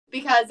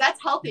because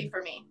that's healthy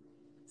for me.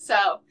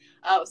 So,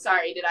 oh,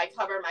 sorry, did I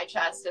cover my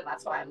chest and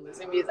that's why I'm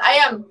losing views? I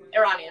am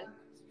Iranian.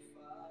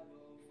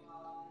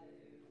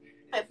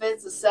 If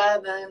it's a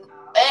 7,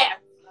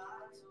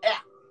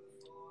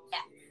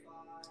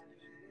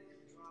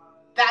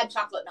 bad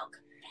chocolate milk.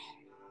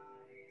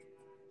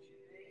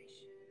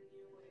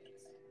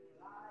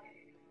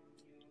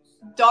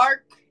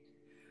 Dark.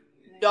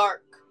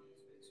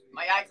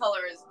 My eye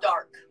color is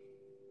dark.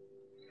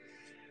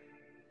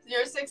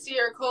 Your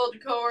 60-year-old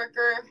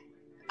coworker.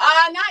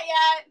 Not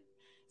yet.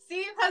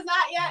 Steve has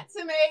not yet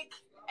to make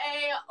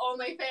a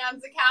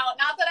OnlyFans account.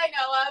 Not that I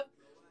know of.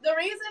 The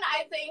reason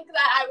I think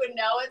that I would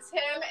know it's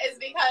him is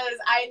because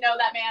I know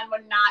that man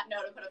would not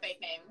know to put a fake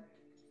name.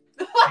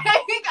 Like,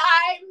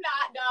 I'm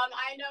not dumb.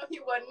 I know he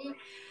wouldn't.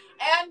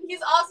 And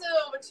he's also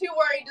too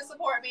worried to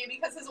support me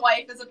because his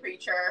wife is a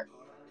preacher.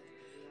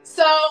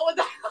 So with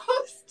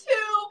those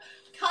two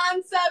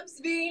concepts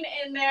being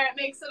in there, it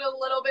makes it a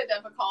little bit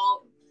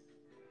difficult.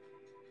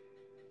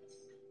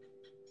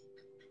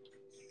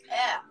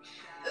 Yeah.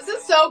 This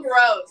is so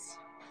gross.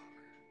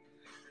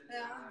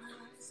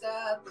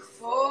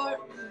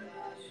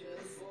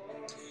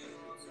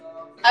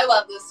 I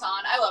love this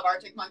song. I love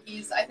Arctic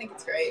Monkeys. I think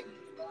it's great.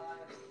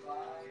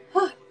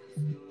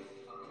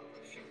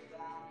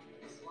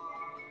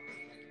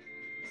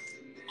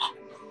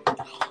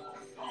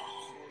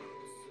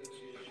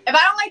 If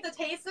I don't like the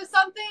taste of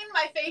something,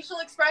 my facial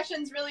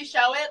expressions really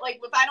show it. Like,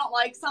 if I don't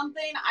like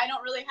something, I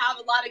don't really have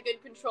a lot of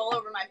good control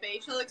over my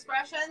facial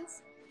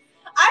expressions.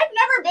 I've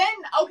never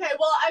been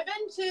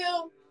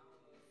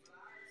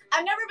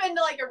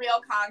to like a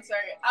real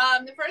concert.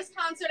 The first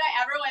concert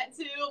I ever went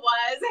to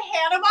was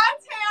Hannah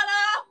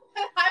Montana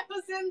when I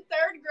was in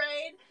 3rd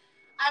grade.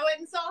 I went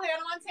and saw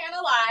Hannah Montana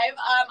live.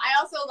 I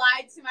also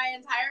lied to my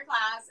entire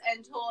class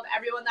and told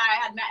everyone that I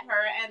had met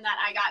her and that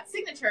I got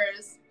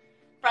signatures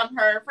from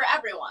her for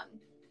everyone.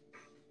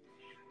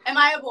 Am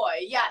I a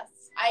boy? Yes,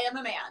 I am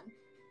a man.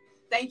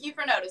 Thank you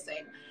for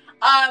noticing.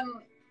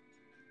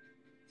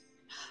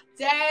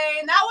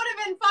 Dang, that would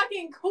have been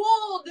fucking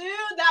cool,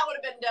 dude. That would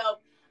have been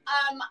dope.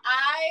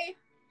 I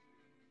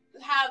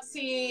have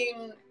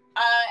seen,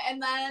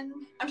 and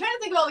then I'm trying to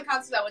think of all the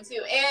concerts I went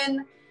to.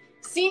 In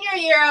senior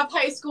year of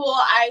high school,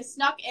 I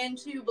snuck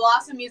into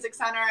Blossom Music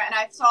Center and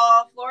I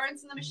saw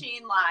Florence and the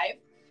Machine live.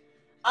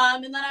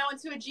 And then I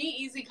went to a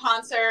G-Eazy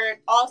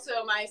concert,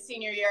 also my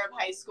senior year of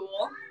high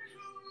school.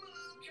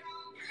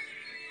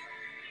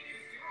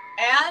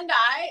 And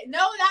that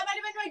might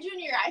have been my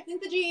junior year. I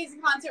think the G-Eazy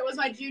concert was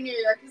my junior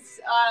year because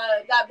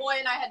that boy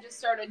and I had just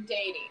started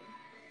dating.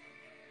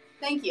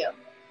 Thank you. And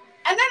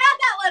they're not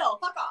that little.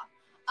 Fuck off.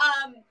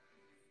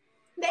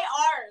 They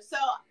are. So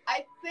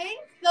I think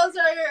those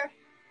are...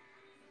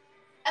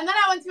 And then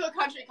I went to a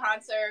country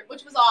concert,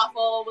 which was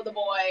awful, with a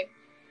boy.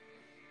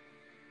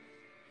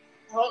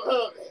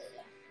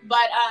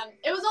 But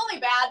it was only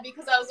bad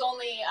because I was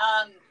only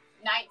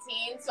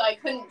 19, so I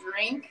couldn't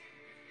drink.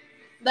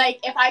 Like,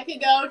 if I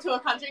could go to a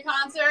country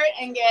concert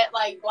and get,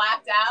 like,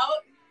 blacked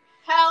out,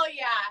 hell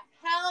yeah.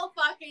 Hell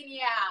fucking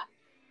yeah.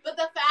 But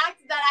the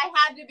fact that I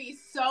had to be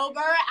sober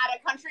at a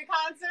country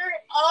concert,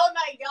 oh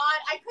my God,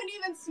 I couldn't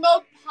even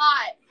smoke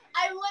pot.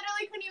 I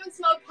literally couldn't even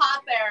smoke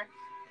pot there.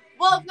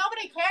 Well, if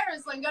nobody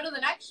cares, then go to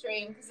the next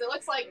stream, because it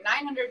looks like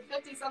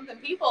 950-something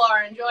people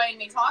are enjoying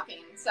me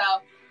talking. So,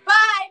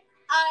 bye!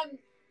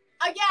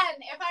 Again,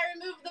 if I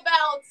remove the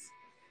belt,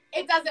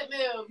 it doesn't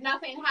move.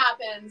 Nothing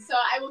happens. So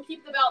I will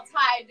keep the belt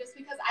tied just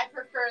because I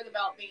prefer the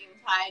belt being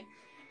tied.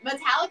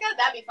 Metallica?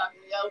 That'd be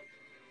fucking dope.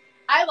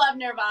 I love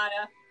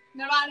Nirvana.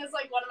 Nirvana is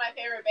like one of my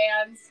favorite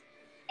bands.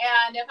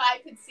 And if I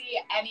could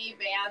see any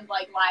band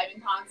like live in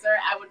concert,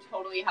 I would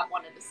totally have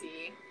wanted to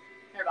see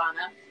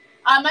Nirvana.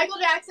 Michael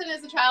Jackson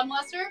is a child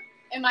molester,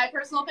 in my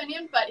personal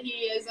opinion, but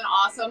he is an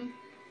awesome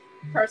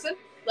person.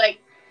 Like,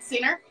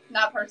 singer,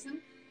 not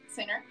person,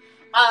 singer.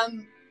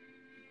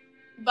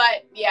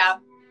 But yeah.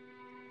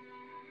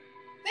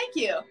 Thank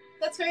you.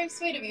 That's very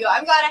sweet of you.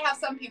 I'm glad I have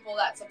some people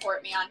that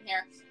support me on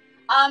here.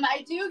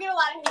 I do get a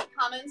lot of hate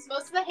comments.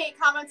 Most of the hate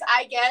comments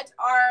I get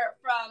are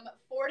from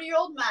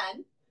 40-year-old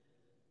men,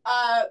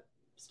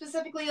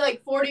 specifically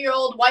like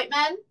 40-year-old white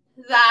men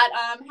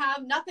that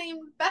have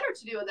nothing better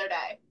to do with their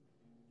day.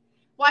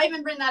 Why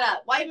even bring that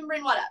up? Why even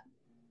bring what up?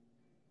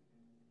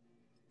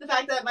 The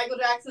fact that Michael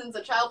Jackson's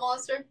a child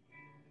molester?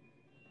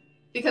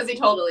 Because he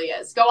totally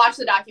is. Go watch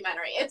the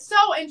documentary. It's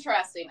so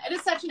interesting. It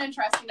is such an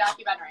interesting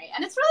documentary.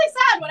 And it's really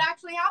sad what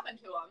actually happened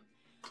to him.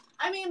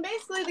 I mean,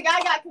 basically, the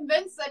guy got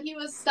convinced that he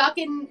was stuck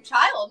in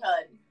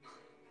childhood.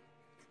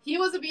 He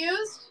was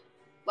abused,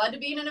 led to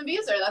being an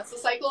abuser. That's the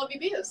cycle of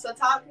abuse.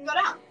 That's how it can go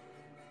down.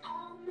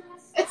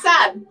 It's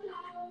sad.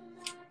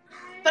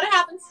 But it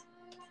happens.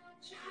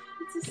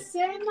 To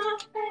save my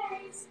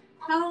face.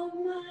 Oh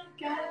my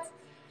God.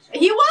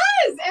 He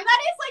was! And that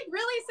is, like,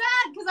 really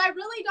sad, because I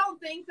really don't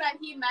think that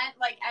he meant,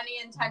 like, any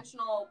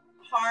intentional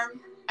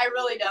harm. I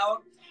really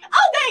don't.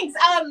 Oh, thanks!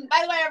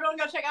 By the way, everyone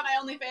go check out my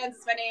OnlyFans.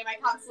 It's my name. I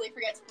constantly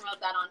forget to promote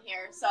that on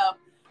here, so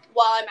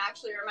while I'm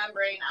actually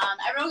remembering,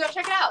 everyone go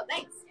check it out.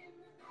 Thanks.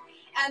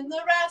 and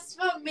the rest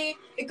for me.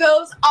 It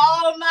goes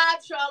all my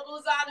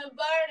troubles on a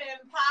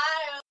burning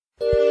pile.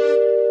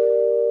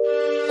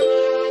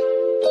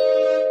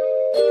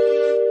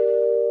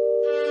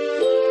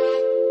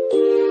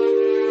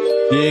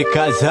 E aí,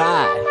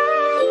 casar?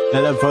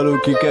 Ela falou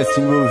que quer se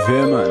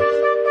envolver, mano.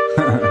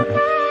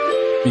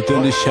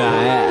 Então deixa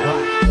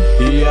ela.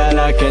 E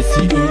ela quer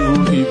se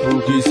envolver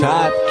porque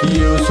sabe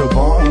que eu sou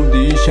bom.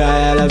 Deixa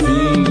ela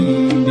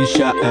vir,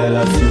 deixa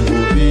ela se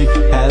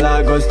envolver.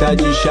 Ela gosta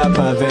de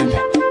chapa, vem,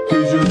 que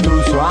hoje eu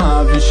tô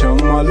suave.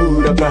 Chama a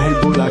loura pra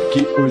rebolar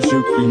que hoje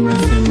o clima é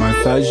sem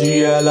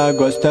massagem. Ela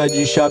gosta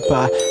de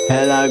chapar,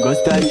 ela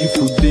gosta de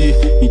fuder.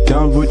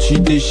 Então vou te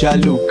deixar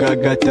louca,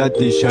 gata,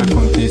 deixa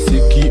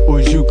acontecer que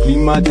hoje o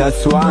clima tá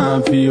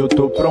suave. Eu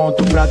tô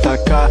pronto pra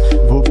atacar,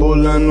 vou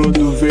bolando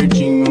do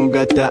verdinho,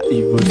 gata,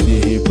 e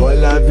você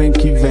rebola, vem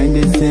que vem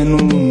descendo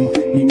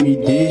e me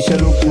deixa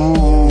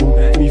louco,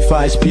 me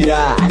faz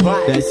pirar.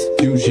 Desce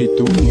de um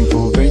jeito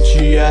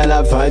envolvente,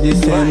 ela vai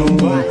descendo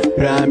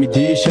pra me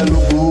deixar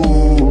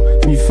louco,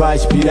 me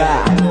faz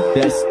pirar.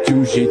 Desce de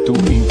um jeito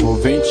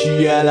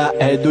envolvente, ela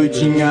é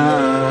doidinha,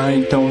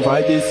 então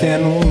vai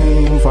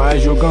descendo, vai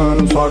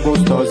jogando só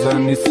gostosa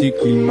nesse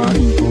clima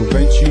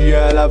envolvente.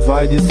 Ela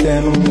vai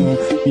descendo,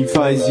 me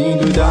faz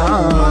indo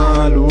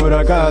da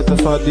loura, gata,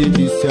 só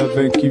delícia,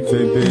 vem que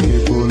vem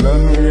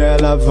rebolando. E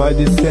ela vai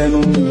descendo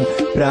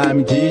pra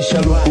me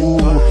deixar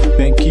louco,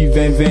 vem que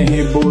vem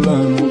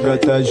rebolando,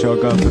 gata,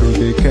 joga pro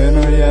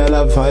decano. E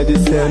ela vai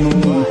descendo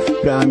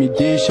pra me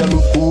deixar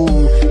louco,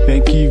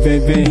 vem que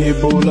vem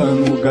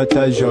rebolando,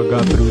 gata, joga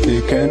pro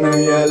decano.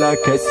 E ela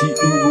quer se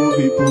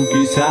envolver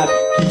porque sabe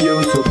que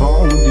eu sou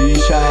bom.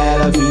 Deixa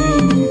ela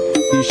vir,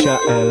 deixa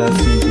ela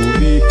se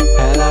envolver.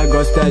 Ela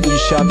gosta de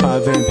chapa,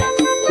 vem,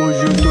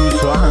 hoje eu tô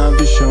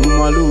suave.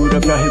 Chama a loura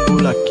pra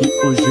rebolar que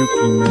hoje o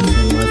clima é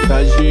sem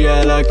massagem.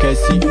 Ela quer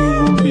se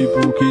envolver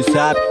porque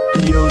sabe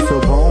que eu sou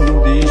bom.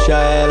 Deixa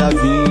ela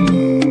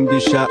vir,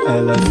 deixa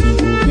ela se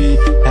envolver.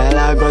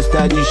 Ela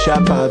gosta de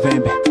chapa,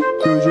 vem,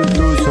 que hoje eu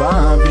tô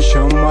suave.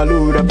 Chama a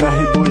loura pra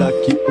rebolar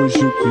que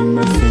hoje o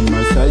clima é sem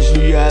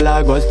massagem.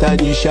 Ela gosta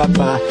de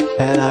chapar,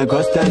 ela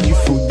gosta de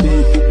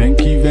fuder. Vem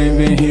que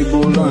vem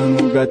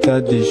rebolando,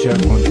 gata, deixa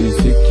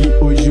acontecer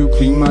que hoje o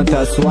clima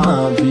tá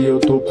suave. Eu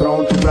tô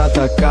pronto pra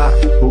atacar,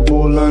 vou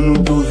bolando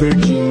do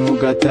verdinho,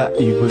 gata,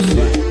 e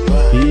você.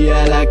 E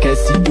ela quer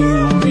se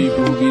envolver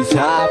porque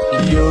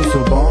sabe que eu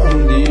sou bom.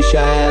 Deixa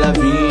ela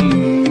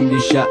vir,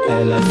 deixa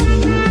ela se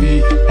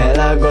envolver.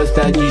 Ela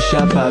gosta de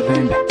chapa,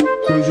 vem,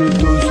 hoje eu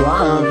tô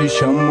suave.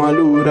 Chama a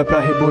loura pra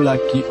rebolar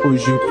que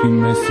hoje o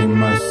clima é sem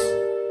massagem.